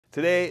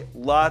Today,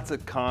 lots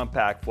of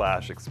compact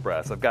flash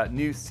express. I've got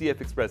new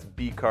CF Express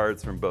B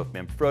cards from both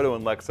Manfrotto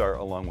and Lexar,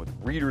 along with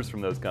readers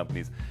from those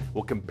companies.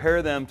 We'll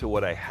compare them to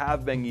what I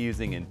have been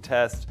using and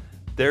test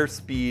their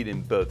speed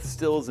in both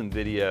stills and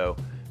video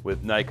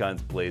with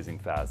Nikon's blazing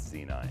fast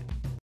Z9.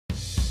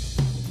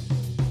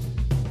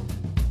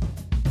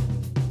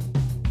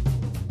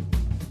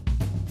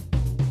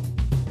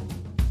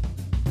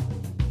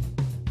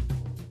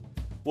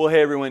 Well,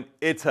 hey everyone,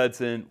 it's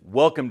Hudson.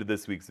 Welcome to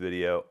this week's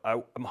video.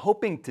 I'm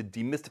hoping to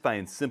demystify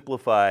and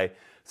simplify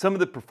some of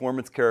the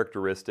performance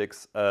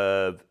characteristics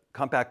of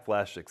compact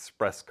flash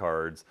express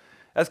cards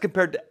as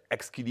compared to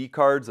XQD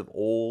cards of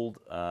old,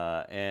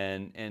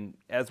 and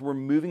as we're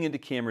moving into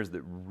cameras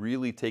that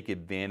really take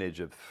advantage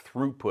of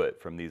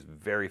throughput from these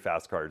very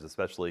fast cards,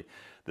 especially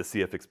the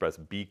CF Express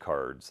B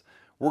cards.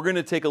 We're going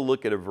to take a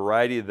look at a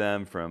variety of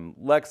them from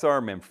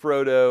Lexar,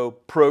 Manfrotto,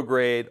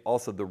 ProGrade,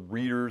 also the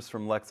readers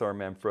from Lexar,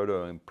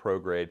 Manfrotto, and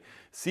ProGrade.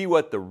 See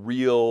what the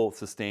real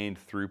sustained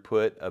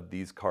throughput of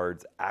these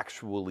cards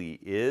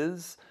actually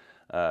is.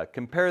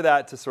 Compare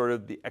that to sort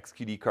of the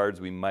XQD cards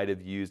we might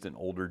have used in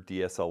older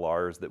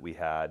DSLRs that we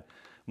had.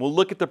 We'll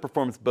look at the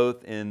performance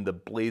both in the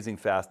blazing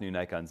fast new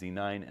Nikon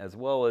Z9 as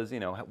well as,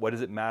 what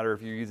does it matter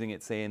if you're using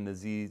it, say, in the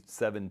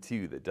Z7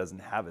 II that doesn't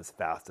have as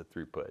fast a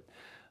throughput.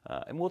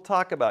 And we'll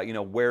talk about,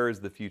 where is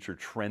the future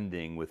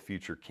trending with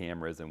future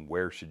cameras and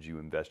where should you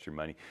invest your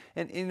money?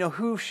 And,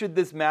 who should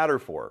this matter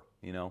for,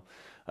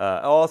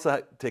 I'll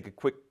also take a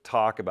quick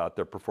talk about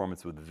their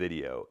performance with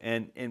video.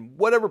 And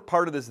whatever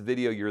part of this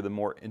video you're the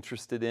more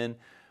interested in,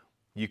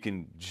 you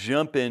can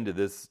jump into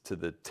this, to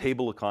the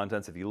table of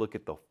contents. If you look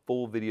at the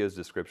full video's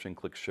description,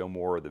 click show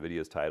more or the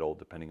video's title,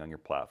 depending on your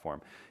platform.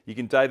 You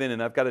can dive in,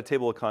 and I've got a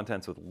table of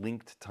contents with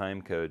linked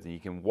time codes, and you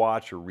can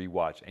watch or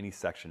rewatch any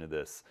section of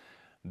this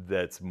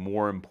that's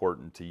more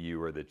important to you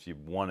or that you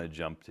want to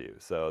jump to.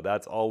 So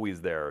that's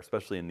always there,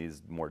 especially in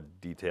these more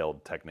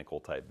detailed technical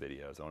type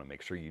videos. I want to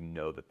make sure you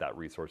know that that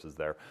resource is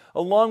there,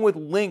 along with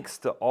links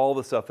to all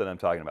the stuff that I'm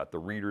talking about, the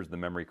readers, the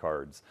memory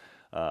cards.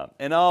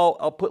 And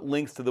I'll put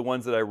links to the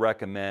ones that I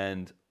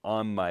recommend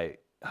on my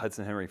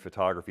Hudson Henry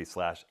Photography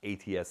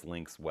 /ATS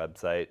Links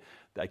website.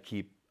 I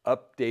keep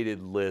updated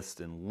lists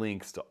and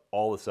links to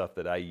all the stuff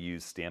that I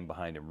use, stand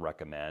behind, and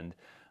recommend.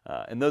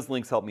 And those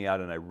links help me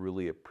out, and I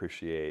really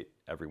appreciate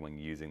everyone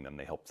using them.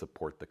 They help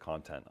support the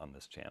content on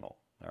this channel.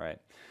 All right.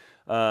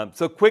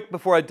 So quick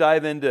before I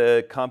dive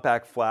into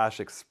compact flash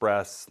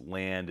express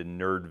land in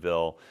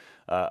Nerdville,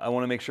 I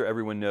want to make sure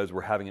everyone knows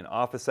we're having an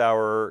office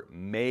hour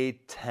May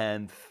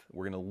 10th.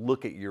 We're going to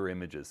look at your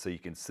images. So you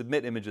can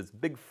submit images,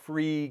 big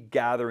free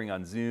gathering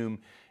on Zoom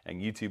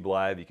and YouTube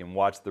Live. You can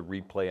watch the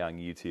replay on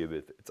YouTube.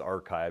 It's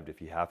archived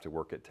if you have to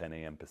work at 10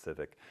 a.m.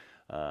 Pacific.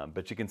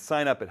 But you can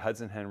sign up at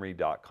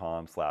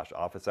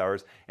hudsonhenry.com/office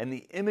hours. And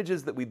the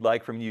images that we'd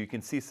like from you, you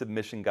can see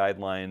submission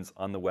guidelines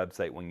on the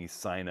website when you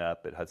sign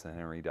up at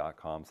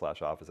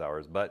hudsonhenry.com/office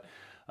hours. But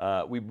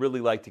we'd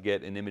really like to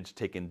get an image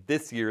taken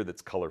this year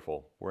that's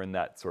colorful. We're in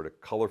that sort of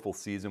colorful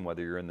season,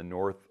 whether you're in the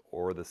north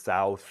or the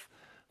south,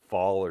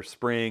 fall or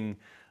spring.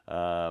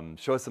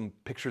 Show us some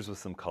pictures with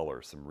some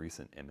color, some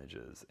recent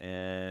images,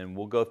 and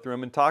we'll go through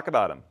them and talk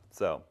about them.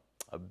 So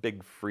a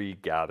big free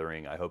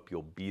gathering. I hope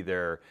you'll be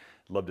there.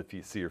 Love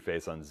to see your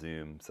face on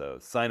Zoom. So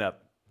sign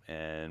up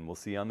and we'll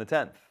see you on the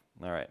 10th.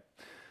 All right.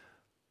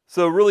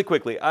 So really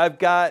quickly, I've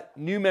got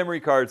new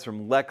memory cards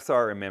from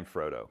Lexar and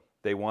Manfrotto.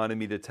 They wanted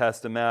me to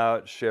test them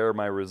out, share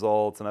my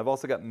results, and I've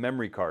also got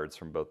memory cards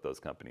from both those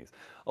companies,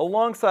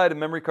 alongside a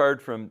memory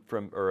card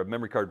or a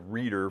memory card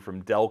reader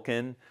from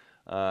Delkin,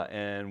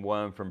 and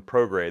one from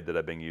ProGrade that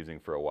I've been using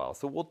for a while.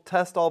 So we'll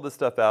test all this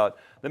stuff out.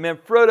 The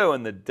Manfrotto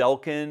and the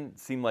Delkin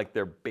seem like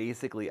they're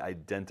basically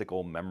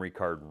identical memory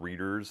card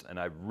readers, and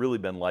I've really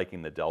been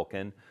liking the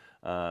Delkin.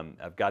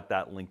 I've got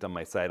that linked on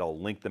my site. I'll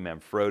link the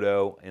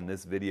Manfrotto in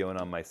this video and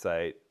on my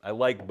site. I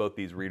like both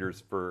these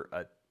readers for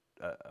a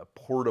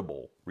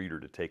portable reader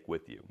to take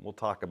with you. We'll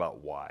talk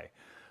about why.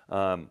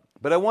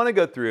 But I want to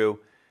go through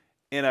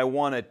and I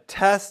want to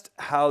test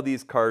how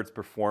these cards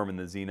perform in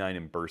the Z9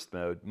 in burst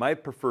mode. My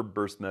preferred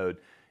burst mode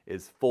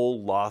is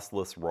full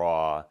lossless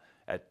RAW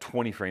at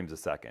 20 frames a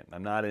second.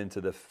 I'm not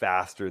into the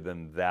faster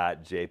than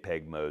that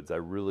JPEG modes. I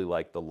really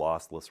like the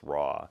lossless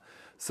RAW.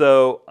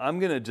 So I'm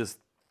going to just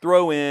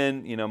throw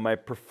in, my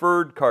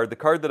preferred card. The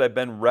card that I've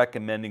been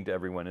recommending to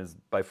everyone is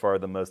by far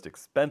the most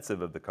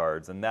expensive of the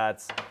cards, and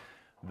that's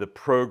the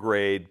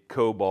ProGrade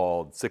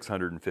Cobalt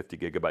 650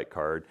 gigabyte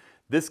card.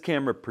 This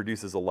camera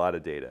produces a lot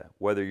of data,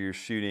 whether you're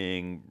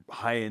shooting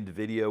high-end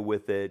video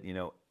with it,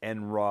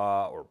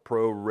 NRAW or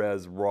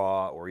ProRes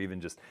RAW, or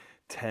even just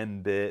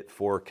 10-bit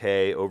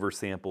 4K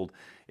oversampled.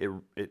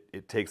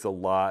 It takes a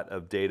lot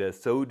of data.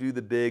 So do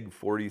the big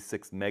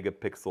 46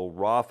 megapixel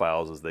RAW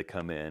files as they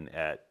come in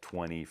at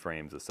 20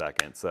 frames a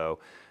second. So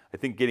I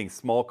think getting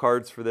small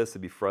cards for this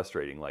would be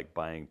frustrating, like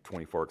buying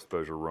 24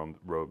 exposure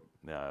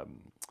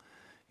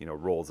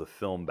rolls of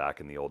film back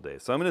in the old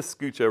days. So I'm going to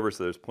scooch over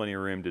so there's plenty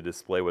of room to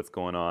display what's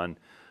going on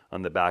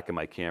the back of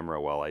my camera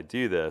while I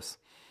do this.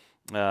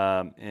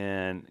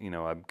 And you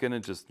know, I'm gonna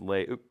just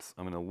lay, oops,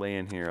 I'm gonna lay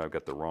in here. I've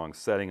got the wrong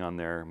setting on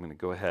there. I'm gonna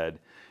go ahead.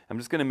 I'm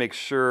just gonna make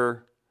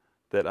sure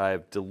that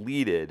I've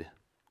deleted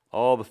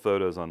all the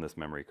photos on this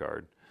memory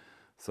card.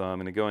 So I'm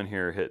gonna go in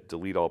here, hit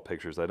delete all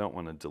pictures. I don't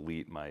wanna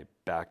delete my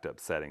backed up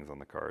settings on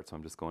the card. So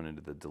I'm just going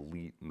into the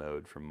delete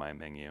mode from my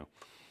menu.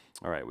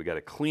 All right, we got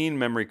a clean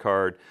memory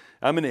card.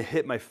 I'm gonna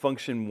hit my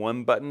function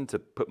 1 button to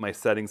put my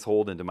settings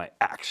hold into my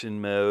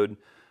action mode.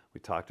 We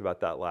talked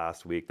about that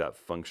last week, that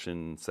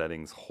function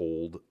settings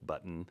hold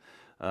button.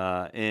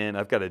 And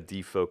I've got a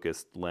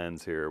defocused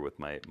lens here with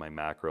my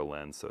macro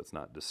lens, so it's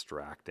not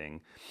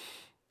distracting.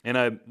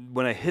 And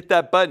when I hit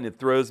that button, it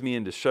throws me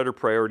into shutter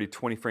priority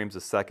 20 frames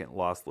a second,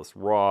 lossless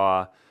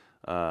raw.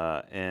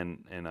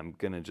 And I'm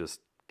gonna just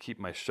keep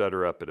my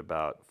shutter up at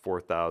about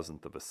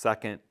 4,000th of a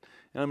second.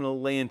 And I'm gonna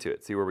lay into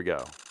it, see where we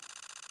go.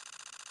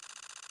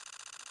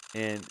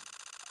 And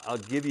I'll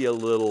give you a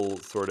little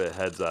sort of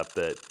heads up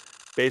that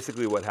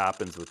basically what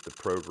happens with the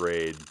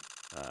ProGrade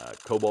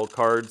Cobalt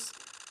cards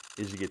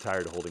is you get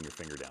tired of holding your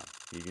finger down.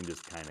 You can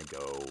just kind of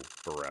go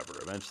forever.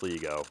 Eventually you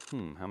go,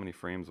 how many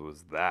frames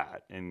was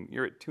that? And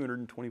you're at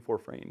 224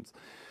 frames.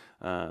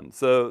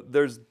 So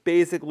there's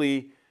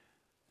basically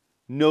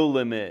no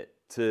limit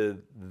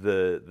to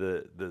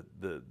the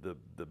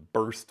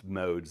burst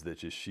modes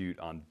that you shoot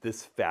on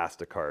this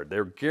fast a card.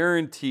 They're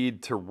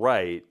guaranteed to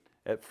write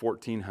at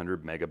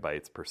 1,400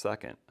 megabytes per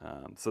second.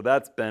 So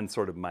that's been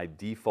sort of my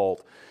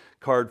default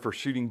card for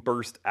shooting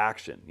burst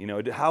action. You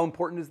know, how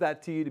important is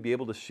that to you to be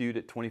able to shoot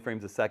at 20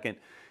 frames a second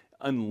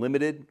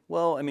unlimited?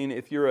 Well, I mean,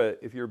 if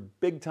you're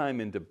big time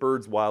into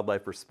birds,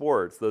 wildlife, or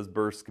sports, those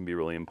bursts can be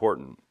really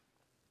important.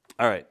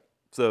 All right,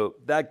 so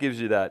that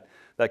gives you that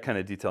kind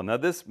of detail. Now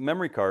this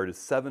memory card is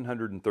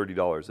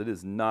 $730. It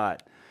is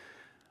not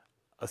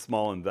a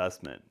small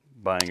investment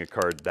buying a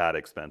card that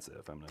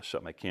expensive. I'm gonna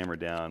shut my camera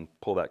down,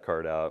 pull that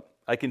card out.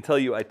 I can tell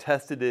you I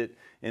tested it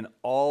in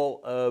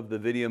all of the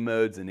video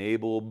modes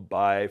enabled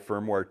by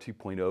firmware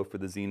 2.0 for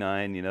the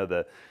Z9. You know,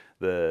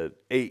 the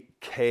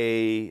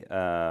 8K,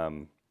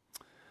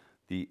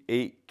 the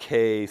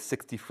 8K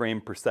 60 frame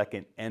per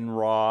second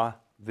NRAW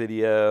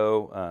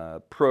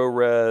video,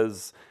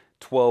 ProRes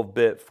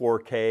 12-bit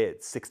 4K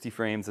at 60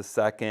 frames a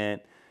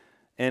second.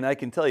 And I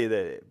can tell you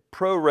that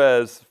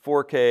ProRes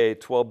 4K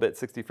 12-bit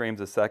 60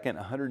 frames a second,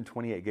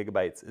 128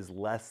 gigabytes is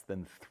less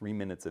than 3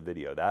 minutes of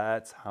video.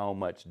 That's how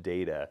much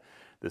data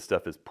this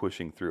stuff is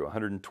pushing through.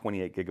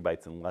 128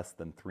 gigabytes in less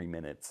than 3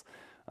 minutes.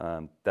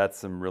 That's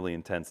some really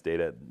intense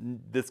data.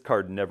 This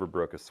card never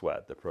broke a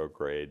sweat, the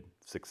ProGrade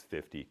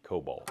 650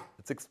 Cobalt.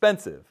 It's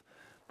expensive,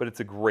 but it's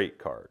a great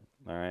card,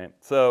 all right?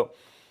 So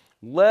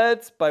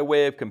let's, by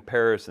way of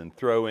comparison,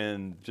 throw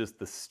in just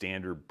the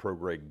standard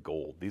ProGrade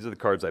Gold. These are the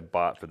cards I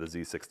bought for the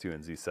Z6 II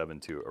and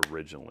Z7 II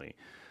originally.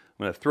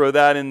 I'm gonna throw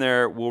that in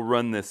there. We'll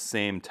run this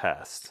same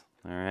test,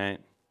 all right?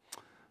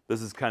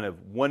 This is kind of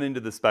one end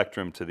of the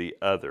spectrum to the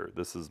other.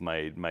 This is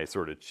my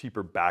sort of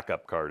cheaper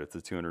backup card. It's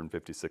a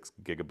 256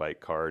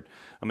 gigabyte card.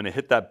 I'm gonna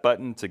hit that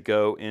button to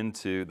go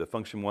into the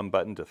function 1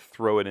 button to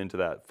throw it into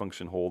that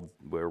function hold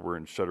where we're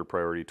in shutter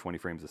priority 20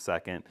 frames a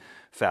second,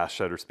 fast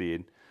shutter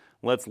speed.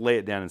 Let's lay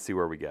it down and see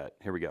where we get.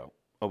 Here we go.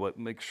 Oh, but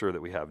make sure that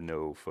we have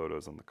no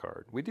photos on the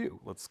card. We do.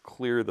 Let's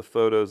clear the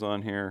photos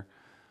on here.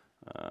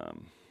 Let's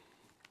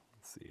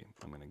see.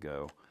 I'm going to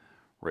go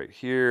right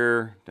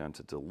here, down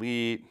to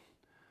delete.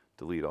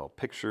 Delete all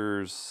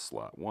pictures.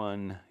 Slot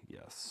 1.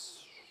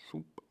 Yes.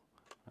 All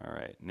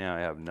right. Now I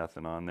have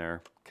nothing on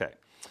there. Okay.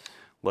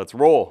 Let's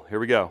roll. Here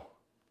we go.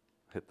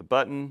 Hit the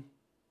button.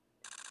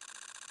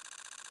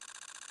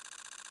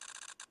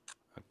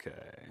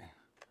 Okay.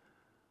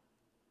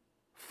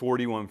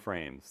 41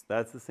 frames.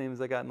 That's the same as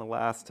I got in the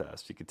last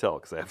test. You can tell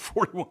because I have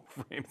 41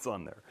 frames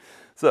on there.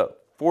 So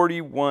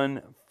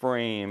 41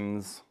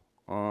 frames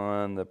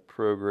on the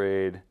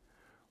ProGrade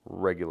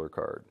regular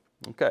card.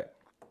 Okay.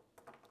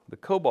 The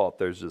Cobalt,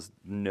 there's just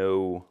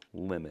no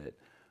limit.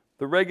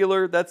 The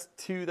regular, that's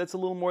a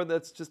little more,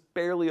 that's just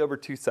barely over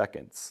 2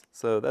 seconds.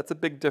 So that's a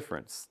big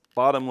difference.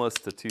 Bottomless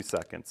to 2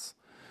 seconds.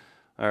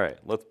 All right,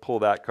 let's pull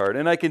that card.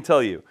 And I can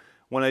tell you,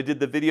 when I did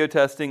the video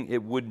testing,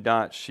 it would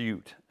not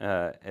shoot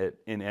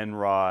in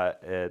NRAW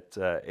at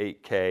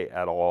 8K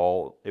at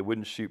all. It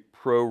wouldn't shoot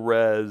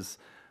ProRes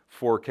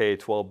 4K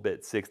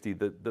 12-bit 60.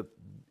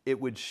 It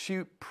would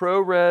shoot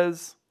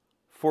ProRes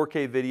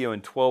 4K video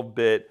in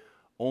 12-bit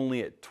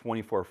only at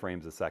 24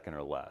 frames a second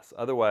or less.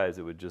 Otherwise,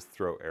 it would just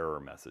throw error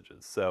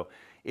messages. So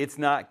it's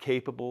not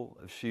capable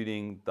of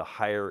shooting the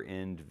higher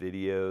end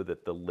video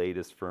that the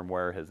latest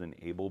firmware has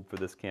enabled for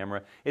this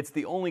camera. It's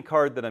the only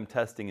card that I'm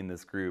testing in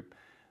this group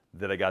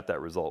that I got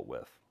that result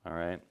with, all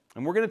right?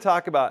 And we're gonna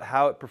talk about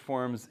how it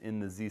performs in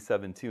the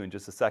Z7 II in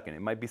just a second.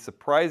 It might be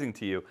surprising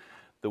to you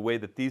the way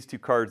that these two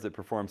cards that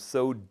perform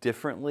so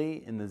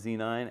differently in the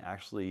Z9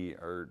 actually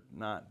are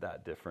not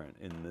that different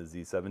in the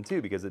Z7 II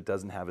because it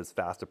doesn't have as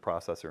fast a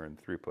processor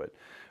and throughput.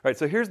 All right,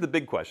 so here's the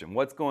big question.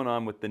 What's going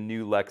on with the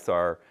new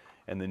Lexar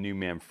and the new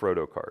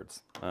Manfrotto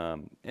cards?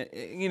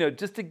 You know,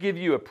 just to give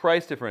you a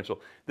price differential,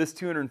 this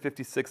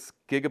 256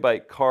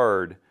 gigabyte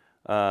card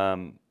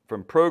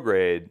from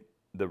ProGrade,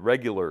 the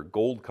regular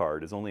gold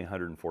card is only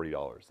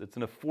 $140. It's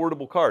an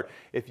affordable card.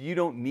 If you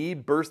don't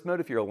need burst mode,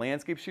 if you're a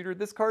landscape shooter,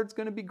 this card's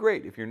going to be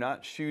great. If you're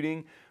not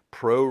shooting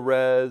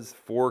ProRes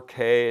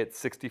 4K at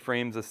 60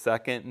 frames a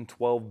second and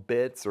 12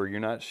 bits, or you're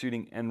not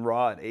shooting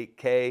NRAW at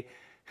 8K,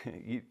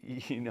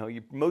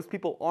 most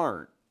people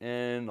aren't.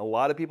 And a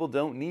lot of people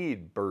don't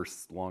need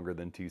bursts longer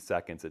than 2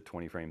 seconds at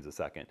 20 frames a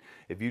second.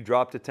 If you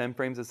drop to 10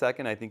 frames a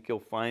second, I think you'll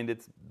find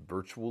it's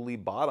virtually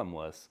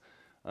bottomless.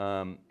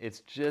 It's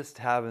just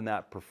having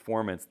that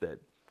performance that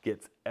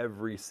gets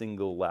every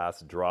single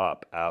last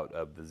drop out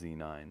of the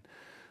Z9.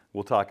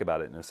 We'll talk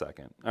about it in a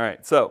second. All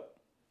right, so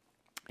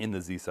in the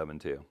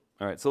Z7 too.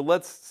 All right, so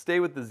let's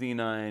stay with the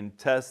Z9,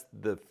 test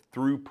the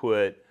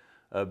throughput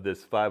of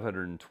this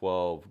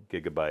 512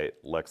 gigabyte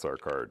Lexar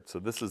card. So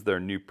this is their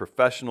new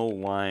professional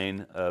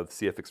line of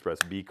CF Express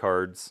B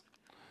cards.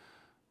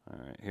 All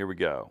right, here we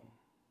go.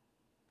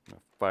 I'm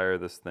gonna fire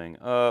this thing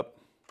up,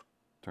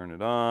 turn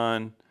it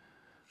on,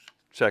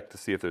 check to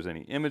see if there's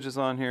any images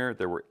on here.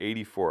 There were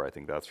 84, I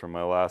think that's from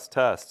my last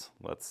test.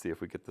 Let's see if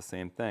we get the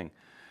same thing.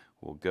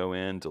 We'll go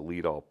in,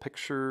 delete all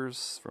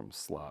pictures from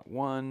slot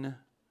 1.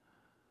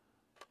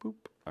 Boop.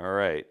 All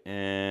right,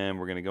 and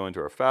we're gonna go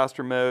into our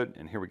faster mode,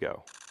 and here we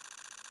go.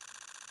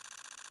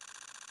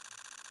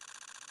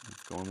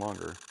 It's going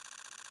longer.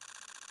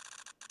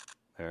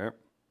 There.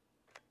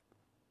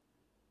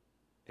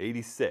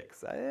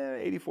 86,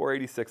 84,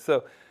 86.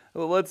 So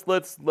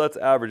let's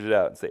average it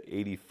out and say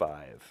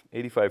 85.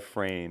 85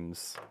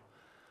 frames.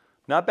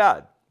 Not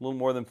bad. A little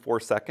more than 4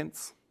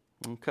 seconds.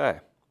 Okay.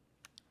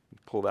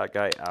 Pull that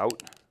guy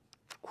out.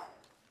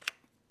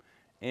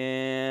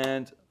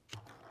 And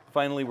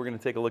finally, we're going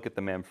to take a look at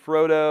the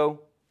Manfrotto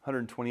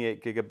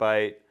 128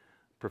 gigabyte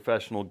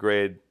professional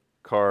grade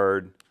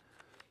card.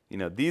 You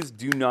know, these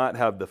do not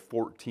have the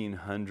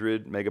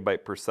 1400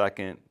 megabyte per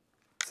second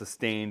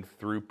sustained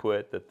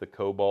throughput that the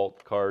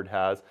Cobalt card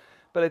has,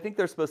 but I think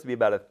they're supposed to be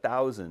about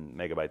 1,000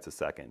 megabytes a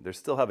second. They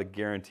still have a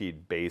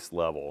guaranteed base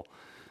level.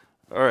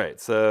 All right,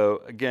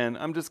 so again,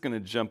 I'm just going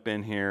to jump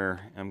in here.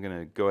 I'm going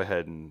to go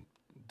ahead and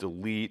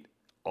delete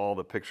all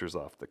the pictures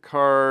off the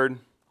card.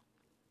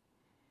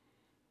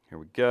 Here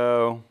we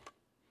go.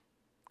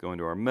 Go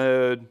into our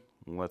mode.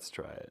 Let's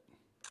try it.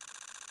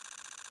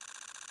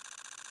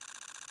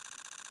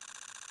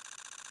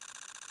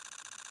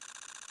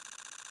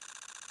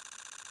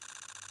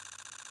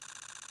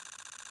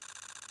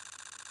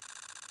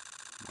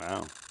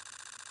 Wow.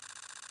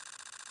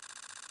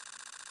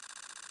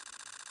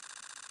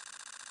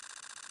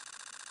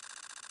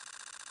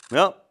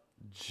 Well,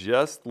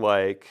 just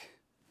like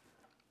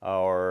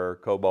our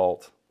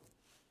Cobalt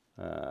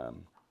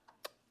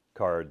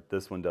card,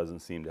 this one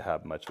doesn't seem to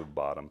have much of a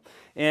bottom.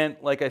 And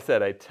like I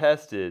said, I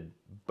tested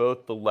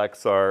both the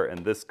Lexar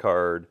and this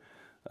card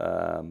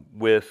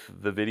with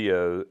the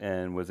video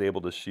and was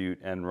able to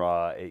shoot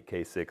NRAW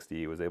 8K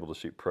 60, was able to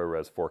shoot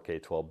ProRes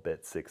 4K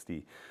 12-bit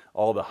 60,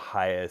 all the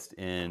highest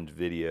end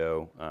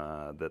video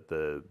that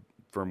the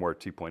firmware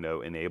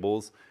 2.0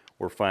 enables.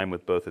 We're fine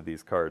with both of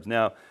these cards.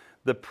 Now,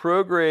 the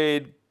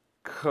ProGrade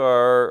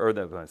card,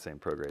 or I'm saying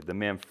ProGrade, the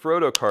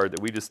Manfrotto card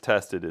that we just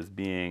tested as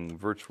being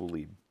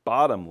virtually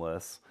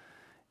bottomless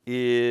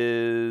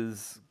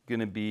is going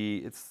to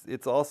be,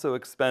 it's also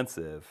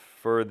expensive.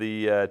 For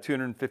the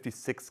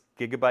 256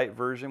 gigabyte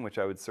version, which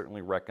I would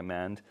certainly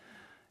recommend,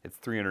 it's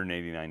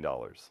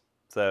 $389.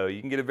 So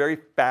you can get a very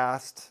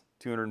fast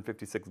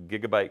 256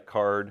 gigabyte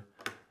card.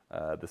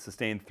 The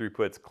sustained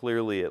throughput's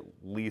clearly at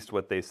least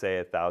what they say,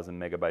 1,000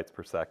 megabytes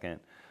per second.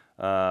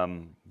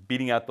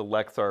 Beating out the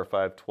Lexar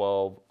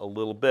 512 a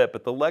little bit,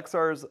 but the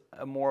Lexar is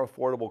a more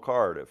affordable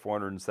card at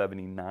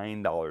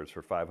 $479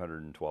 for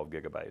 512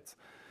 gigabytes.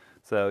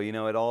 So, you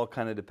know, it all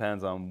kind of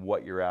depends on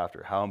what you're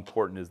after. How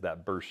important is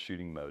that burst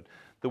shooting mode?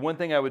 The one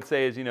thing I would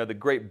say is, you know, the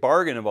great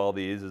bargain of all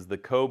these is the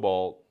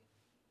Cobalt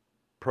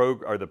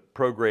or the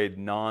ProGrade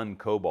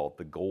non-Cobalt,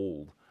 the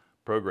gold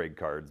ProGrade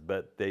cards,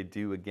 but they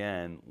do,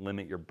 again,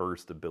 limit your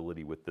burst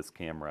ability with this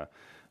camera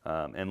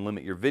and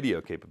limit your video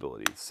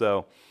capabilities.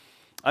 So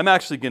I'm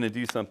actually going to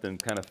do something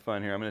kind of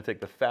fun here. I'm going to take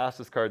the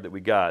fastest card that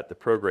we got, the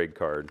ProGrade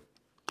card,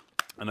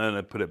 and I'm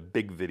going to put a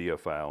big video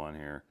file on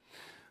here.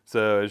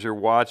 So as you're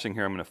watching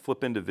here, I'm going to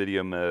flip into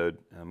video mode.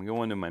 I'm going to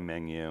go into my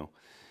menu,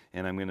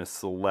 and I'm going to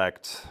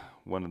select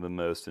one of the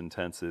most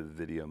intensive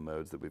video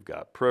modes that we've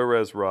got.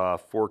 ProRes RAW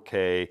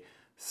 4K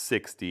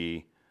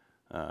 60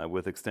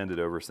 with extended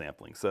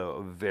oversampling.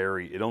 So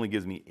it only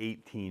gives me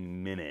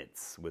 18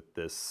 minutes with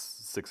this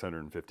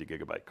 650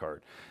 gigabyte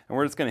card. And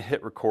we're just going to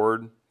hit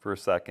record for a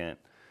second.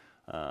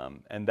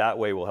 And that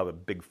way we'll have a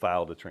big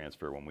file to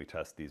transfer when we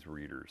test these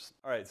readers.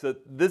 All right, so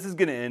this is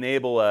going to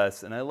enable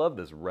us, and I love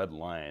this red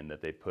line that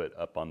they put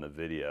up on the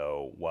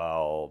video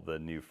while the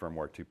new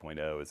firmware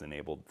 2.0 is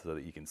enabled so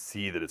that you can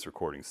see that it's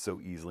recording so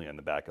easily on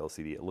the back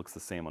LCD. It looks the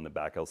same on the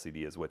back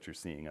LCD as what you're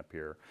seeing up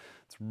here.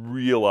 It's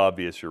real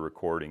obvious you're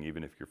recording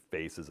even if your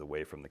face is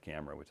away from the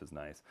camera, which is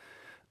nice.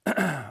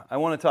 I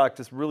want to talk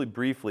just really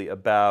briefly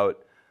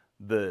about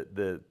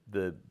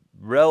the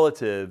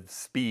relative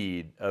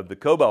speed of the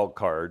Cobalt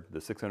card,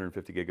 the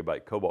 650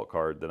 gigabyte Cobalt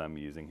card that I'm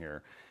using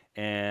here,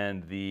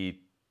 and the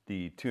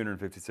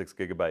 256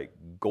 gigabyte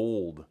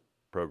Gold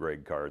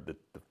ProGrade card, the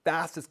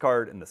fastest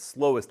card and the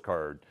slowest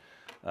card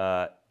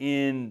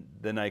in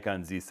the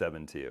Nikon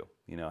Z7 II.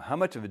 You know, how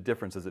much of a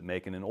difference does it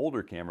make in an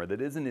older camera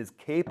that isn't as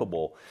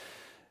capable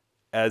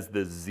as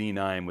the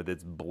Z9 with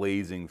its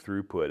blazing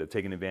throughput of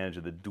taking advantage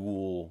of the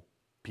dual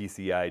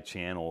PCI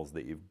channels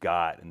that you've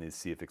got in these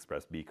CF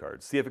Express B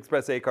cards. CF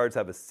Express A cards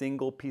have a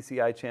single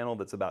PCI channel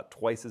that's about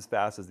twice as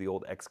fast as the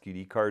old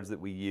XQD cards that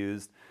we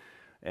used.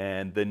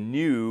 And the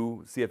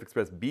new CF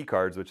Express B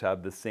cards, which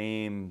have the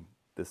same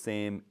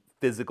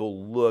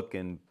physical look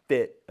and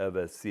fit of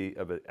an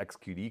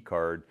XQD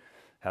card,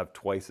 have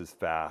twice as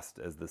fast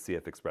as the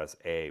CF Express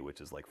A,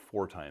 which is like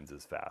 4 times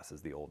as fast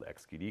as the old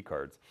XQD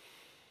cards.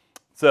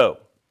 So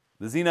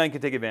the Z9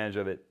 can take advantage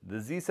of it. The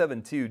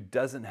Z7 II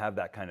doesn't have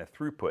that kind of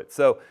throughput.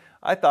 So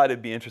I thought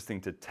it'd be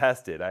interesting to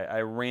test it.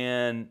 I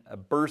ran a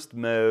burst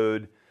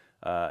mode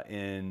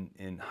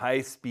in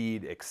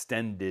high-speed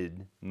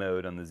extended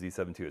mode on the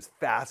Z7 II, as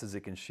fast as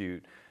it can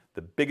shoot,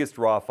 the biggest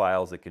raw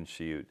files it can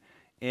shoot.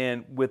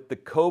 And with the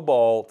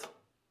Cobalt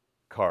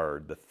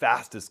card, the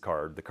fastest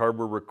card, the card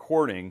we're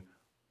recording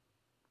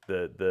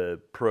the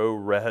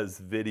ProRes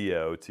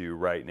video to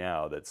right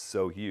now that's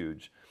so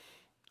huge,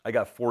 I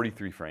got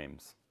 43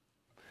 frames.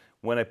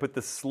 When I put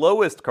the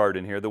slowest card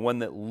in here, the one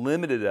that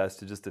limited us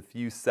to just a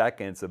few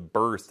seconds of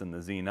burst in the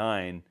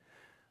Z9,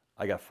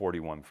 I got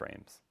 41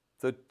 frames.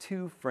 So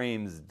 2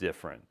 frames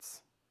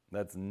difference.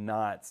 That's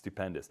not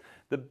stupendous.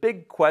 The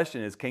big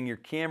question is, can your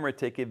camera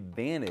take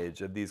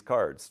advantage of these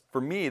cards?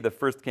 For me, the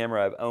first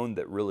camera I've owned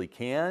that really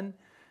can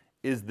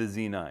is the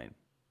Z9.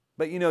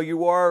 But you know,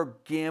 you are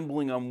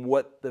gambling on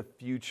what the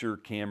future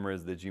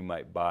cameras that you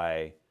might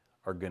buy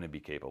are going to be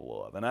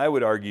capable of. And I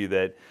would argue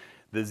that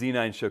the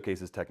Z9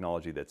 showcases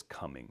technology that's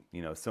coming.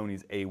 You know,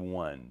 Sony's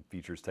A1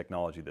 features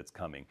technology that's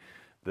coming.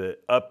 The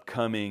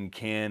upcoming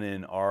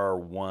Canon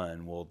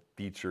R1 will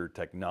feature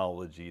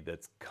technology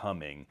that's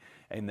coming.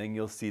 And then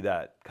you'll see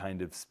that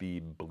kind of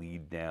speed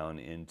bleed down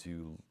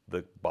into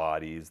the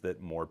bodies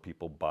that more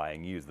people buy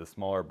and use, the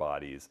smaller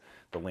bodies,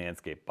 the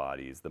landscape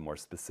bodies, the more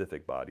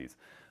specific bodies.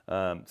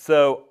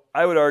 So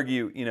I would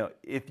argue, you know,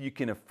 if you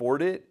can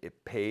afford it,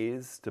 it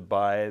pays to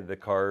buy the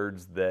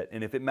cards that,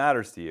 and if it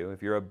matters to you,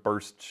 if you're a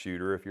burst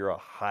shooter, if you're a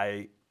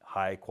high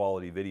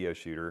quality video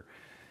shooter,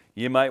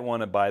 you might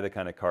want to buy the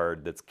kind of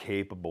card that's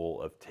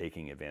capable of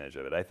taking advantage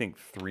of it. I think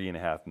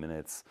 3.5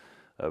 minutes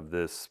of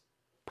this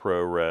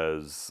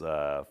ProRes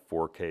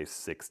 4K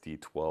 60,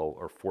 12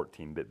 or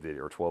 14-bit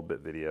video or 12-bit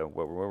video.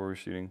 What were we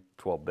shooting?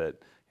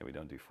 12-bit. Yeah, we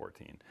don't do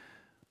 14.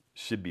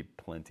 Should be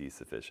plenty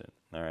sufficient.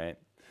 All right.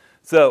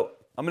 So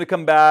I'm going to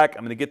come back.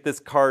 I'm going to get this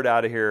card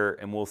out of here,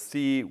 and we'll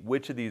see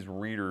which of these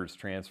readers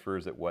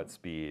transfers at what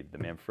speed: the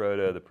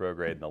Manfrotto, the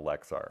ProGrade, and the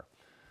Lexar.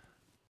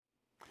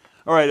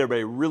 All right,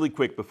 everybody, really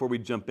quick before we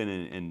jump in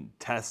and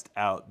test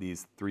out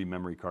these 3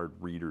 memory card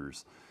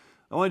readers,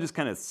 I want to just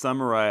kind of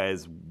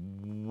summarize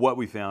what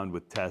we found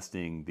with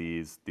testing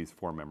these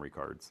 4 memory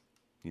cards.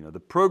 You know,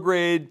 the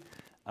ProGrade,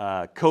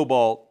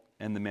 Cobalt,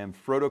 and the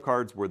Manfrotto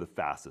cards were the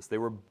fastest. They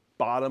were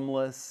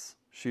bottomless,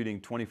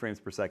 shooting 20 frames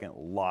per second,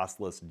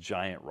 lossless,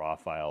 giant raw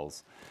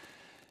files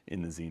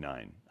in the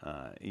Z9.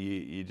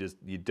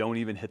 You don't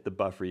even hit the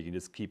buffer. You can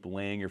just keep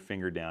laying your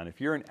finger down.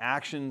 If you're an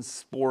action,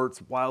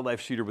 sports,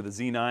 wildlife shooter with a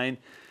Z9,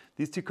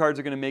 these 2 cards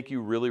are going to make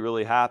you really,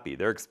 really happy.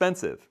 They're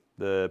expensive.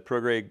 The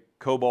ProGrade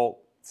Cobalt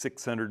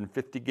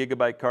 650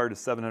 gigabyte card is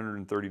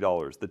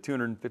 $730. The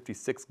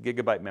 256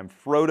 gigabyte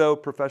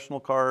Manfrotto professional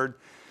card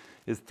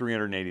is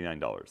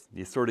 $389.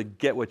 You sort of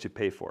get what you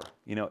pay for.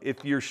 You know,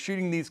 if you're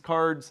shooting these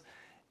cards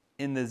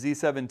in the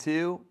Z7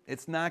 II,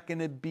 it's not going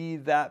to be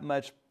that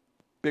much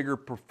bigger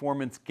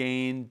performance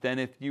gain than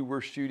if you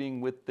were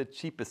shooting with the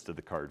cheapest of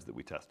the cards that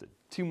we tested.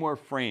 2 more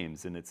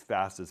frames in its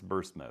fastest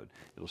burst mode.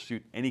 It'll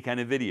shoot any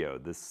kind of video,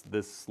 this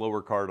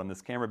slower card on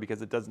this camera,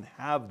 because it doesn't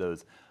have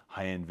those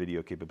high-end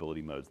video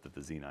capability modes that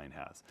the Z9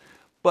 has.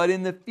 But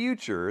in the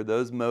future,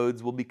 those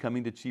modes will be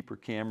coming to cheaper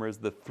cameras.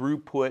 The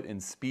throughput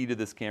and speed of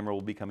this camera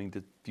will be coming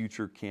to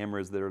future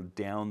cameras that are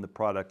down the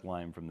product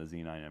line from the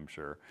Z9, I'm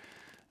sure.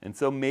 And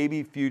so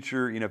maybe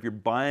future, you know, if you're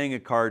buying a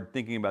card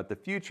thinking about the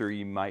future,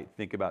 you might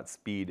think about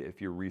speed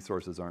if your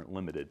resources aren't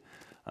limited.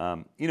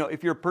 You know,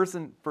 if you're a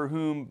person for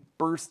whom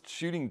burst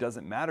shooting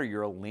doesn't matter,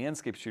 you're a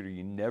landscape shooter,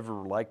 you never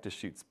like to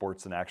shoot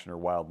sports and action or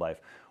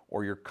wildlife,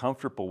 or you're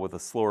comfortable with a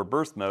slower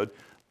burst mode,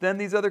 then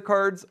these other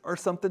cards are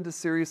something to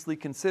seriously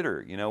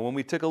consider. You know, when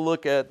we took a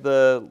look at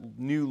the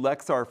new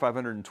Lexar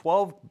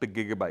 512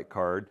 gigabyte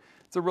card,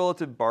 it's a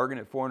relative bargain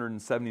at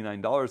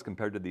 $479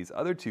 compared to these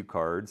other 2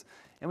 cards,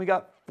 and we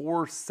got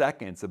 4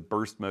 seconds of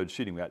burst mode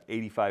shooting. We got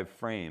 85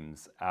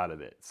 frames out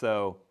of it.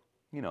 So,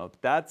 you know,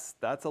 that's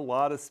a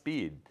lot of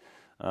speed.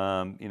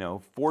 You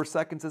know, 4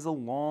 seconds is a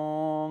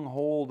long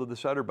hold of the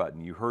shutter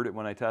button. You heard it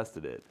when I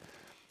tested it.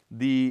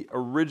 The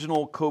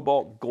original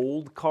Cobalt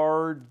Gold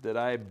card that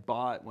I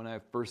bought when I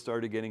first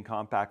started getting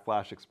compact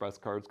flash express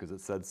cards, because it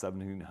said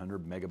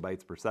 1700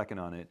 megabytes per second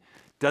on it,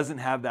 doesn't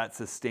have that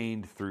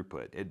sustained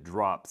throughput. It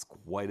drops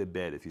quite a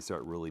bit if you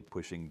start really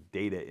pushing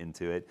data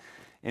into it.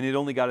 And it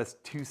only got us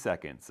 2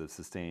 seconds of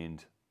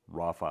sustained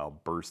raw file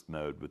burst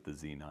mode with the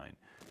Z9.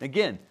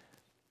 Again,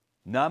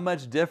 not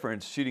much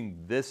difference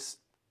shooting this.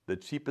 The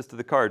cheapest of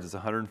the cards is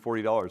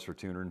 $140 for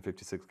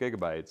 256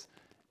 gigabytes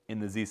in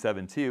the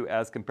Z7 II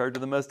as compared to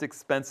the most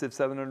expensive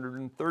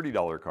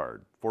 $730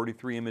 card,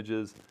 43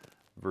 images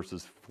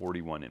versus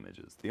 41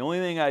 images. The only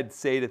thing I'd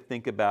say to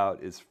think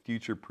about is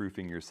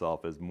future-proofing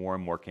yourself as more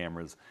and more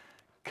cameras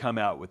come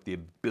out with the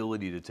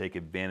ability to take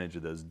advantage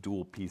of those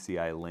dual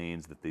PCI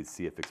lanes that these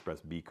CF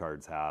Express B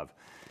cards have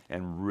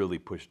and really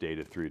push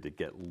data through to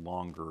get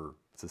longer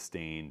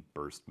sustained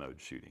burst mode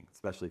shooting,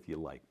 especially if you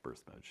like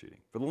burst mode shooting.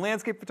 For the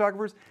landscape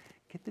photographers,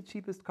 get the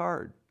cheapest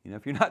card. You know,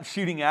 if you're not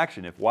shooting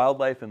action, if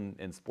wildlife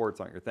and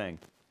sports aren't your thing,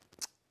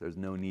 there's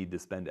no need to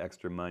spend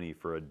extra money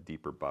for a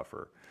deeper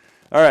buffer.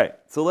 All right,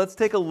 so let's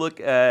take a look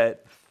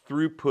at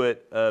throughput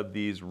of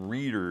these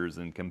readers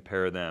and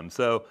compare them.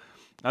 So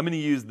I'm going to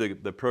use the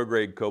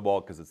ProGrade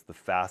Cobalt because it's the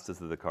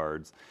fastest of the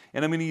cards,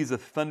 and I'm going to use a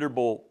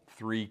Thunderbolt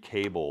 3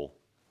 cable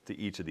to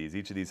each of these.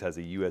 Each of these has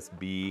a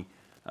USB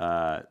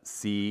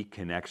C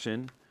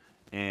connection,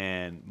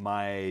 and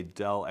my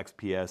Dell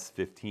XPS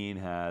 15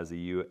 has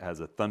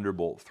a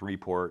Thunderbolt 3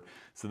 port,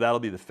 so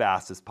that'll be the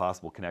fastest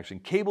possible connection.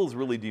 Cables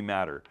really do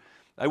matter.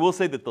 I will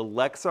say that the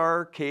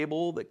Lexar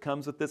cable that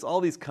comes with this,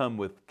 all these come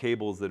with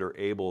cables that are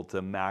able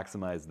to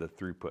maximize the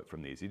throughput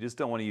from these. You just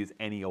don't want to use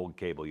any old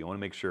cable. You want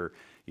to make sure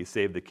you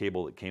save the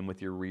cable that came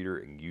with your reader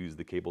and use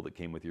the cable that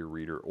came with your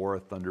reader, or a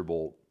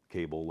Thunderbolt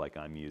cable like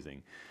I'm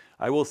using.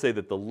 I will say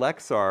that the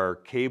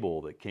Lexar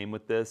cable that came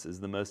with this is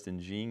the most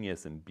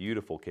ingenious and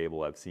beautiful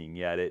cable I've seen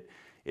yet.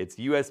 It's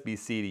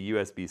USB-C to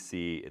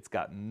USB-C. It's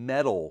got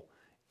metal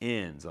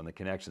ends on the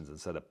connections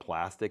instead of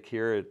plastic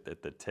here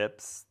at the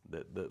tips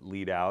that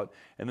lead out.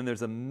 And then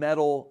there's a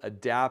metal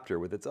adapter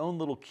with its own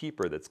little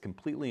keeper that's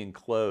completely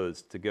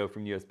enclosed to go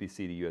from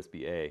USB-C to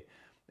USB-A.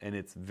 And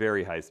it's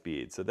very high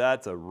speed. So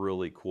that's a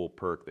really cool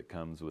perk that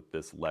comes with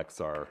this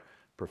Lexar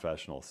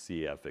Professional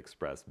CF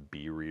Express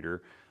B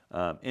reader.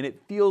 And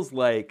it feels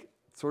like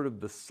sort of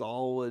the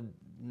solid,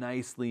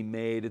 nicely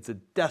made, it's a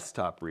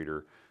desktop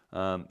reader.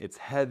 It's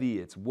heavy,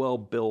 it's well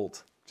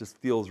built, just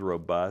feels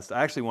robust.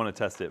 I actually want to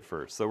test it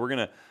first. So we're going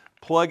to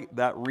plug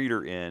that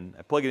reader in.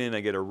 I plug it in, I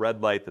get a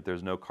red light that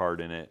there's no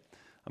card in it.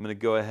 I'm going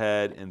to go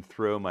ahead and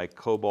throw my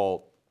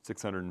Cobalt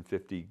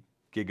 650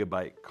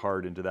 gigabyte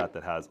card into that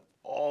has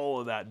all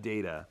of that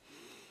data.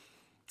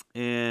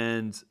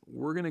 And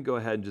we're going to go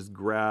ahead and just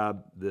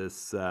grab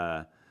this,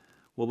 well,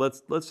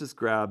 let's just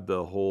grab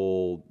the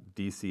whole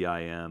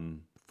DCIM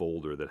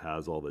folder that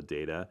has all the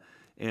data.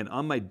 And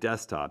on my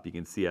desktop, you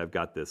can see I've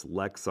got this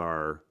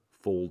Lexar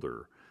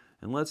folder.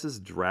 And let's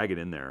just drag it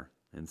in there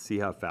and see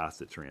how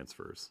fast it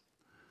transfers.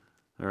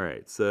 All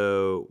right,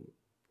 so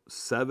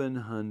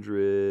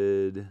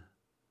 700,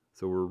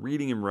 so we're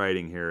reading and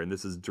writing here, and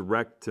this is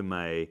direct to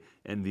my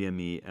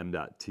NVMe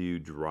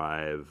M.2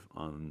 drive.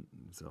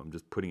 So I'm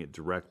just putting it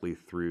directly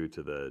through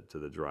to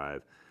the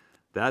drive.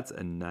 That's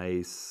a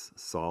nice,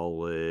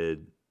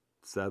 solid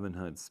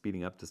 700,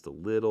 speeding up just a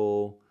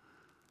little.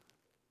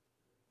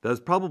 That's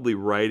probably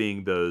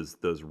writing those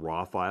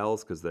raw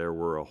files because there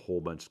were a whole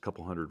bunch, a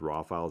couple hundred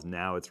raw files.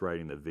 Now it's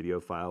writing the video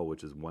file,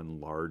 which is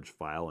one large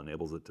file,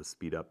 enables it to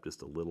speed up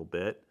just a little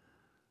bit.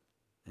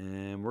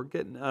 And we're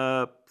getting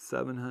up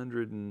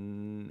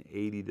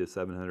 780 to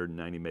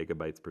 790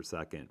 megabytes per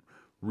second.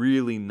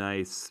 Really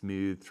nice,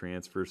 smooth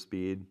transfer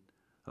speed.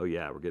 Oh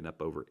yeah, we're getting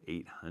up over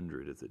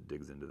 800 as it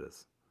digs into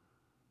this.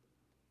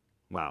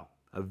 Wow,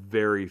 a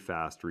very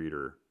fast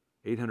reader.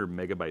 800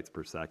 megabytes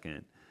per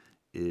second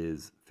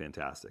is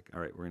fantastic. All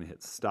right, we're going to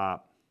hit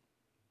stop,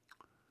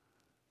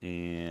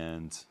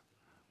 and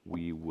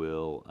we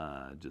will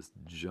just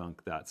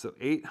junk that. So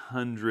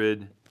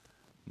 800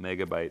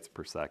 megabytes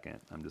per second,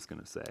 I'm just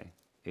going to say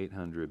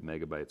 800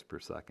 megabytes per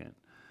second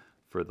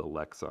for the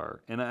Lexar.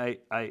 And I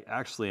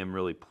actually am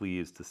really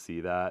pleased to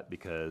see that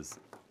because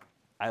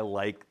I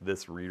like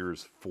this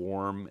reader's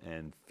form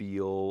and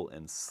feel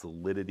and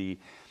solidity.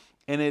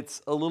 And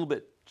it's a little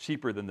bit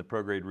cheaper than the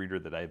ProGrade reader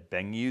that I've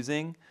been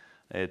using.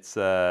 It's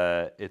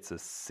a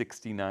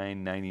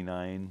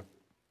 $69.99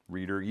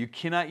 reader. You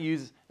cannot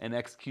use an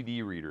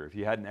XQD reader. If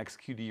you had an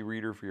XQD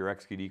reader for your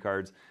XQD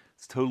cards,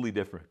 it's totally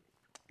different.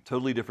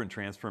 Totally different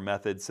transfer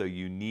method, so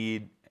you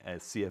need a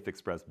CF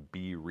Express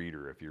B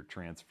reader if you're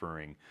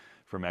transferring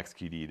from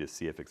XQD to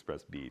CF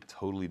Express B.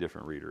 Totally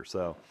different reader.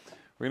 So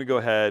we're going to go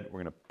ahead,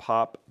 we're going to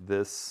pop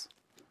this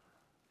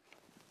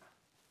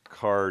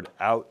card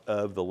out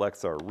of the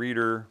Lexar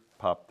reader,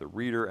 pop the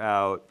reader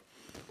out,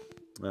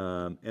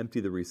 empty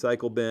the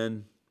recycle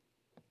bin.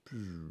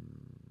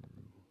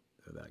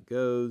 There that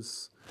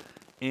goes.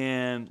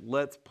 And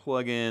let's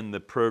plug in the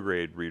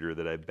ProGrade reader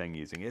that I've been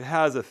using. It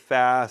has a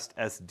fast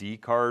SD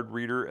card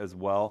reader as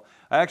well.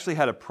 I actually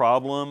had a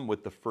problem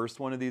with the first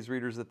one of these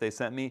readers that they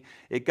sent me.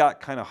 It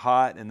got kind of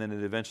hot, and then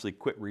it eventually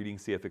quit reading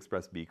CF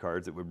Express B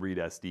cards. It would read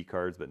SD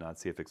cards, but not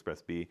CF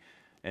Express B.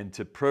 And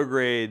to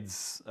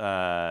ProGrade's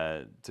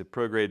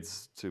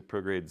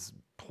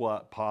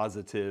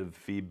positive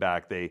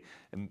feedback, they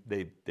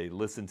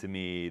listened to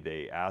me.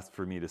 They asked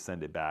for me to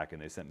send it back,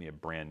 and they sent me a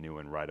brand new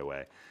one right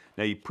away.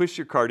 Now you push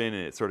your card in,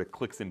 and it sort of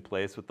clicks in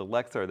place. With the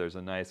Lexar, there's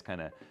a nice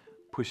kind of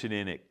push it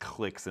in, it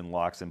clicks and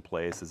locks in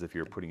place as if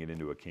you're putting it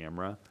into a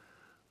camera.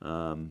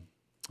 All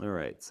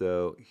right,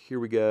 so here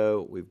we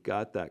go. We've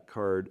got that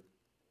card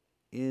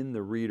in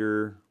the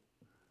reader.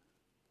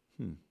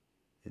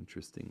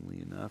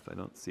 Interestingly enough, I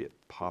don't see it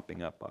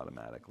popping up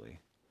automatically.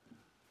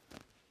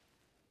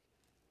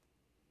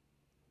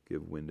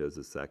 Give Windows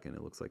a second.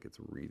 It looks like it's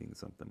reading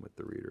something with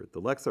the reader.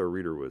 The Lexar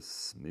reader was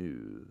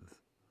smooth.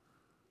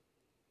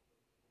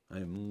 I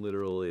am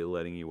literally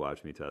letting you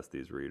watch me test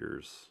these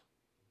readers.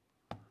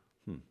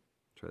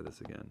 Try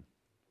this again.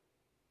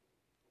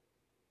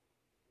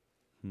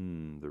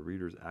 The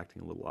reader's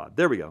acting a little odd.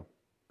 There we go.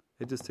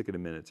 It just took it a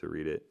minute to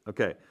read it.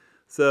 Okay,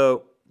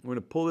 so we're going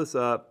to pull this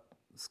up,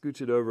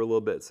 scooch it over a little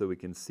bit so we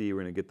can see.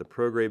 We're going to get the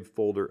ProGrade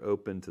folder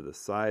open to the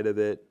side of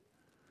it.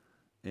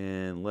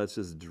 And let's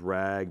just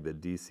drag the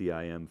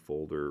DCIM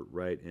folder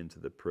right into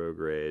the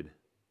ProGrade.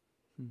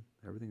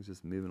 Everything's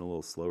just moving a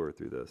little slower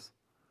through this.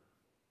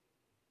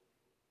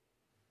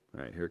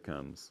 All right, here it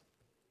comes.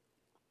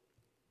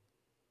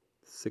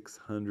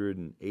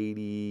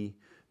 680.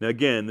 Now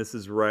again, this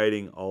is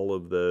writing all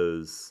of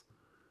those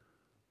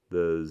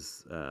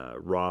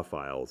raw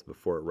files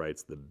before it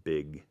writes the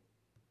big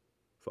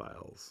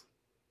files.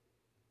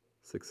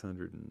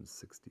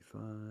 665.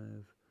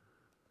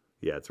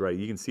 Yeah, it's right.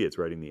 You can see it's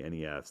writing the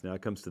NEFs. Now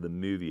it comes to the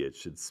movie, it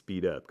should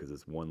speed up because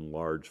it's one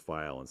large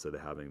file instead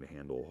of having to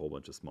handle a whole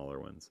bunch of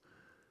smaller ones.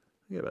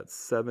 I got about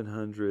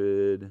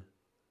 700.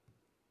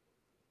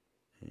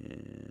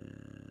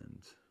 And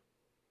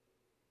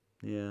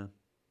yeah,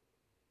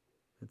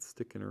 it's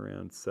sticking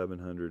around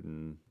 700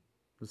 and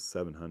just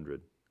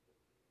 700.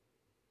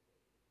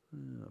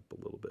 Up a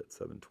little bit,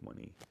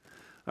 720.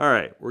 All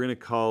right, we're going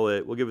to call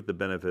it, we'll give it the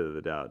benefit of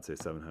the doubt, say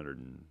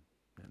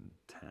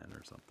 710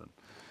 or something.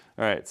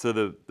 All right, so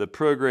the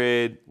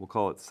ProGrade, we'll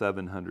call it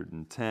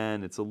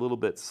 710. It's a little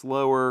bit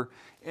slower,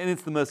 and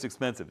it's the most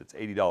expensive. It's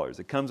 $80.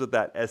 It comes with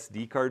that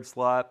SD card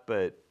slot,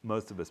 but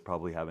most of us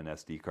probably have an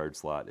SD card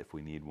slot if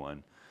we need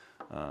one.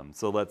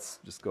 So let's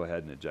just go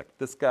ahead and eject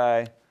this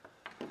guy.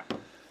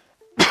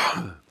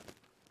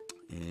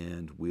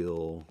 And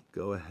we'll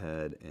go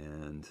ahead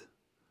and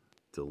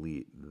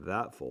delete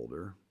that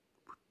folder.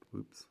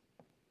 Oops.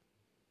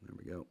 There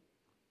we go.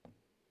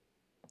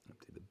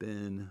 Empty the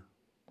bin.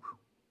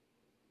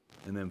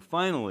 And then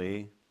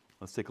finally,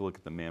 let's take a look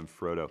at the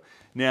Manfrotto.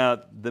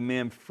 Now, the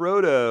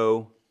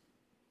Manfrotto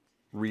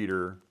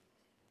reader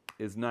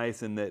is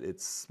nice in that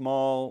it's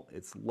small,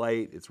 it's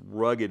light, it's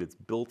rugged, it's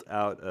built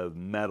out of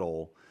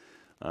metal,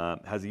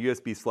 has a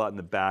USB slot in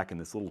the back and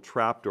this little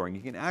trap door, and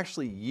you can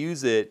actually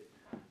use it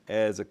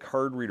as a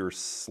card reader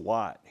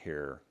slot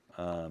here,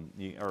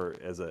 or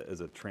as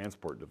a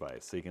transport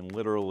device. So you can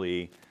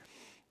literally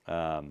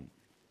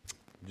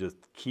just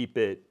keep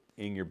it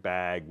in your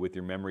bag with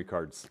your memory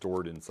card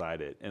stored inside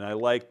it. And I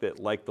like that,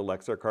 like the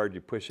Lexar card, you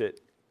push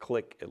it,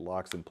 click, it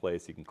locks in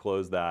place. You can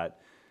close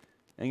that,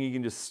 and you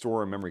can just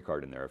store a memory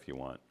card in there if you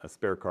want. A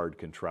spare card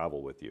can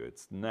travel with you.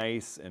 It's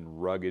nice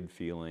and rugged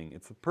feeling.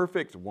 It's the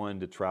perfect one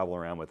to travel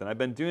around with. And I've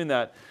been doing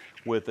that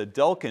with a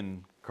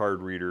Delkin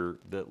card reader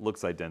that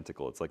looks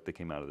identical. It's like they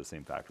came out of the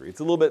same factory.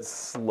 It's a little bit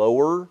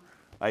slower,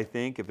 I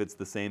think, if it's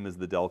the same as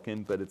the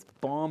Delkin, but it's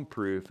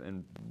bomb-proof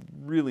and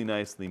really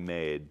nicely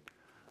made.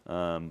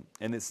 And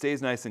it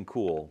stays nice and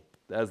cool,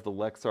 as the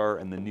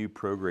Lexar and the new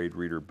ProGrade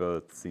reader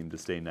both seem to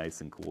stay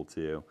nice and cool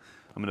too.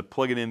 I'm going to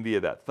plug it in via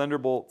that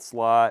Thunderbolt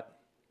slot,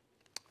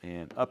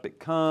 and up it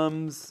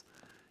comes.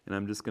 And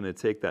I'm just going to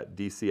take that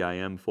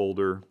DCIM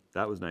folder,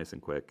 that was nice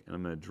and quick, and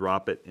I'm going to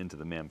drop it into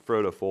the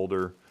Manfrotto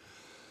folder.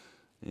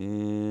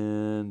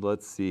 And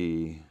let's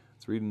see,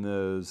 it's reading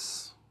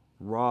those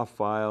raw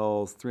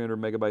files, 300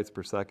 megabytes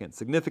per second,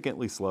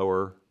 significantly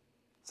slower.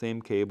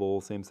 Same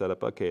cable, same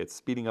setup. Okay, it's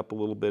speeding up a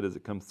little bit as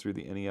it comes through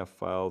the NEF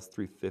files,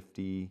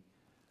 350,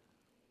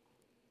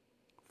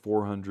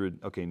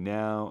 400. Okay,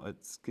 now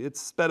it's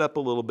sped up a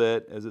little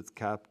bit as it's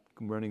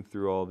running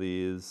through all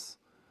these.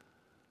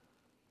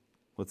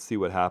 Let's see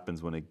what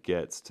happens when it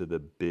gets to the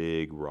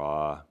big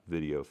raw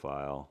video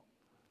file.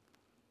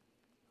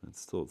 And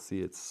still,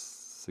 see, it's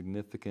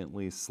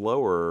significantly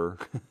slower.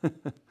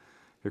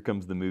 Here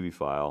comes the movie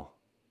file.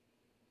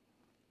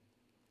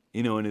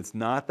 You know, and it's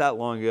not that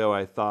long ago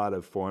I thought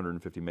of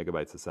 450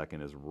 megabytes a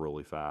second as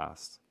really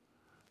fast.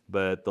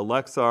 But the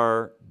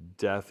Lexar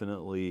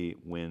definitely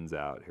wins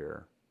out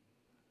here.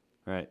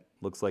 All right,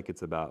 looks like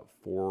it's about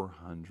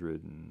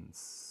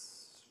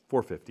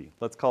 450.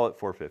 Let's call it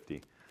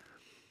 450.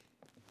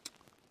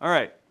 All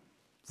right,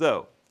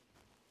 so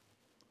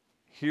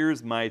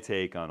here's my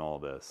take on all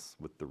this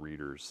with the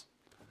readers.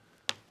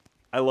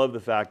 I love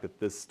the fact that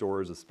this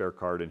stores a spare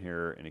card in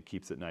here and it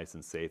keeps it nice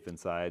and safe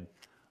inside.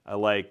 I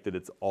like that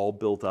it's all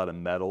built out of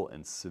metal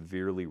and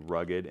severely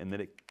rugged, and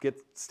that it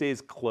stays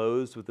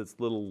closed with its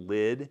little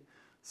lid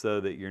so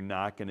that you're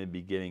not going to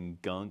be getting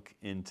gunk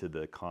into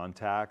the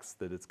contacts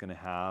that it's going to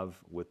have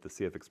with the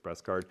CF Express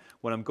card.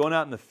 When I'm going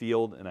out in the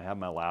field and I have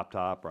my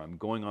laptop, or I'm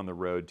going on the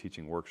road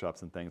teaching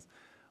workshops and things,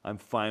 I'm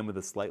fine with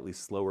a slightly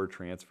slower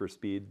transfer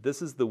speed.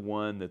 This is the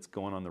one that's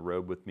going on the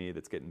road with me,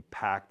 that's getting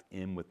packed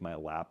in with my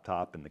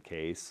laptop in the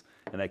case,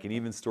 and I can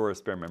even store a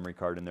spare memory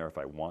card in there if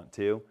I want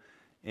to.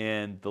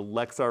 And the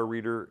Lexar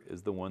reader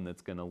is the one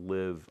that's going to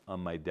live on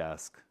my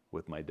desk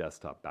with my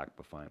desktop back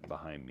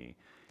behind me.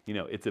 You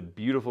know, it's a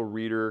beautiful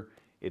reader.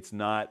 It's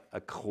not a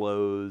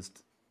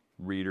closed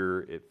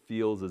reader. It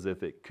feels as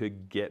if it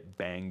could get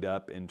banged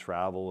up in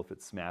travel if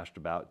it's smashed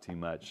about too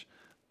much.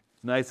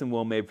 It's nice and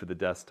well made for the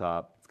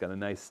desktop. It's got a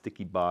nice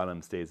sticky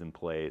bottom, stays in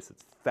place.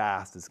 It's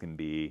fast as can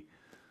be.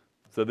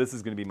 So this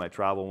is going to be my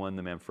travel one,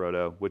 the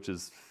Manfrotto, which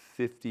is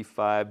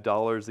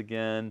 $55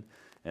 again.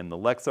 And the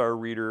Lexar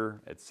reader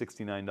at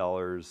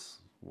 $69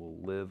 will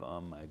live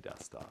on my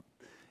desktop.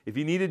 If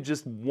you needed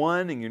just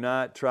one and you're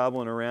not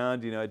traveling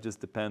around, you know, it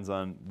just depends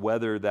on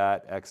whether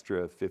that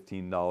extra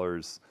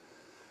 $15,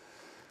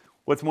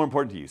 what's more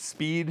important to you,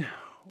 speed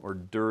or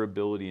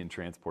durability and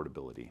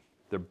transportability?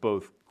 They're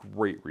both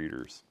great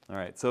readers. All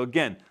right, so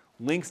again,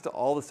 links to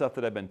all the stuff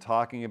that I've been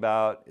talking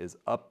about is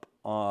up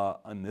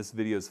on this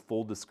video's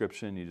full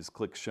description. You just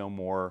click show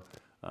more.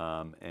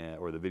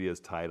 Or the video's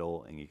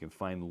title, and you can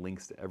find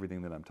links to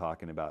everything that I'm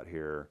talking about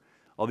here.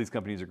 All these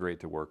companies are great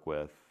to work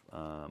with.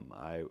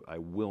 I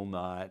will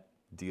not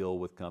deal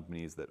with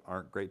companies that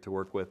aren't great to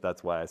work with.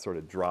 That's why I sort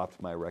of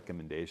dropped my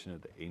recommendation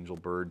of the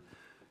Angelbird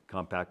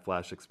Compact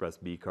Flash Express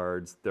B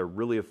cards. They're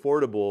really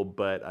affordable,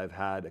 but I've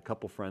had a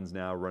couple friends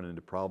now run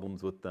into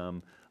problems with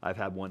them. I've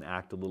had one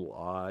act a little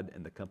odd,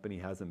 and the company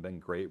hasn't been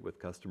great with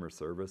customer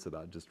service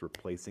about just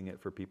replacing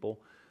it for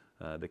people.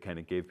 They kind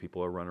of gave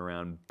people a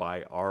runaround,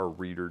 buy our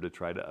reader to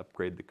try to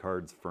upgrade the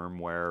card's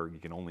firmware. You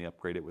can only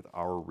upgrade it with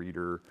our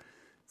reader.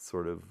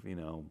 Sort of, you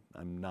know,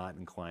 I'm not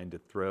inclined to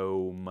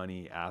throw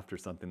money after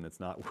something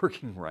that's not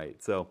working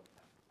right. So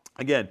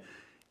again,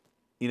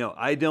 you know,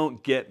 I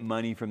don't get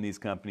money from these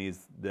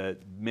companies.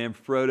 That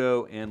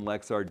Manfrotto and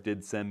Lexar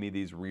did send me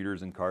these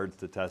readers and cards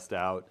to test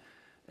out.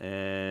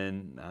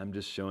 And I'm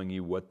just showing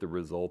you what the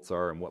results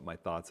are and what my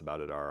thoughts about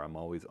it are. I'm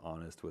always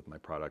honest with my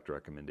product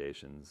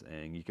recommendations.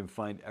 And you can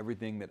find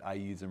everything that I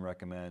use and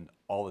recommend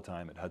all the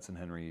time at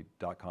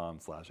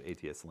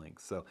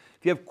hudsonhenry.com/ATSlinks. So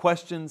if you have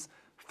questions,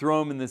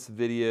 throw them in this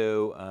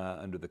video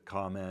under the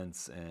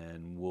comments,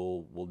 and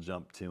we'll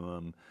jump to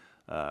them.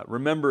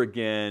 Remember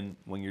again,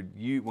 when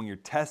you're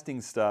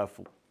testing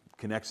stuff,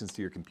 connections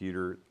to your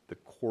computer, the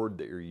cord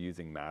that you're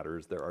using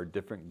matters. There are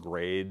different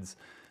grades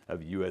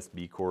of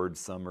USB cords.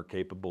 Some are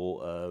capable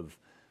of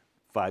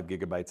 5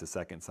 gigabytes a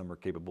second, some are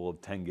capable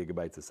of 10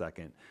 gigabytes a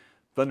second.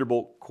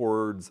 Thunderbolt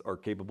cords are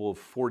capable of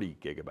 40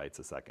 gigabytes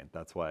a second.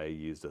 That's why I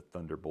used a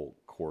Thunderbolt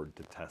cord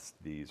to test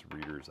these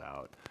readers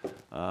out.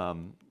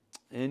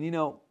 And you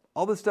know,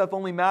 all this stuff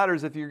only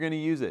matters if you're going to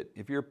use it.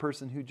 If you're a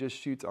person who just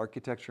shoots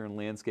architecture and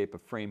landscape, a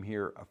frame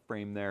here, a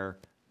frame there,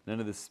 none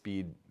of the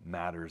speed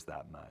matters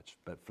that much.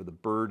 But for the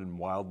bird and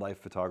wildlife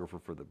photographer,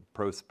 for the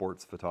pro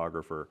sports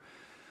photographer,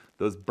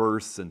 those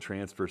bursts and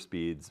transfer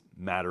speeds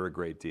matter a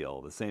great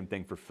deal. The same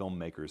thing for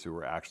filmmakers who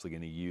are actually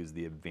going to use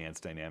the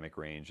advanced dynamic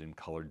range and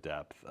color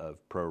depth of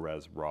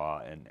ProRes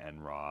RAW and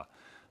NRAW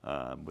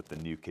with the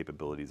new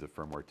capabilities of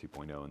firmware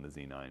 2.0 and the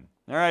Z9.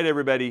 All right,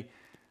 everybody.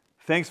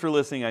 Thanks for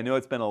listening. I know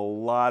it's been a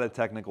lot of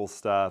technical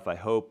stuff. I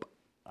hope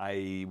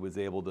I was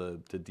able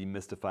to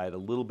demystify it a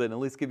little bit and at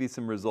least give you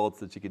some results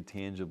that you could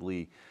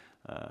tangibly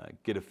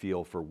get a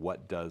feel for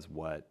what does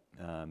what.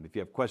 If you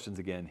have questions,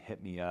 again,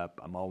 hit me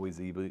up. I'm always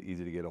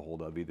easy to get a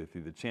hold of, either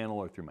through the channel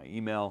or through my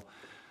email.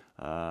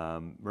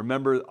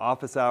 Remember,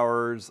 office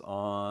hours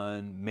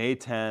on May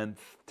 10th,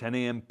 10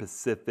 a.m.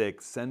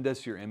 Pacific. Send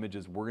us your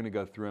images. We're going to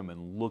go through them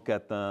and look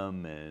at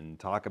them and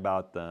talk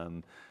about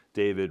them.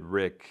 David,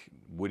 Rick,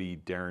 Woody,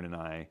 Darren, and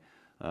I.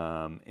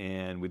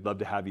 And we'd love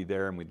to have you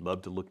there, and we'd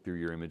love to look through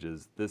your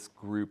images. This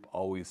group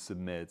always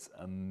submits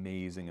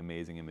amazing,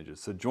 amazing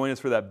images. So join us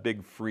for that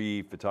big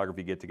free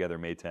photography get-together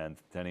May 10th,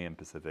 10 a.m.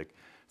 Pacific.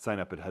 Sign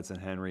up at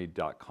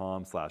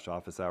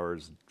hudsonhenry.com/office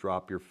hours.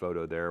 Drop your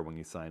photo there when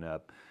you sign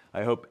up.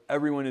 I hope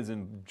everyone is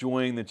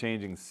enjoying the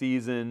changing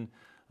season,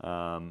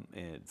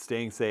 and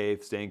staying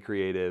safe, staying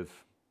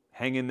creative.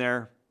 Hang in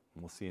there,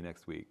 and we'll see you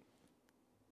next week.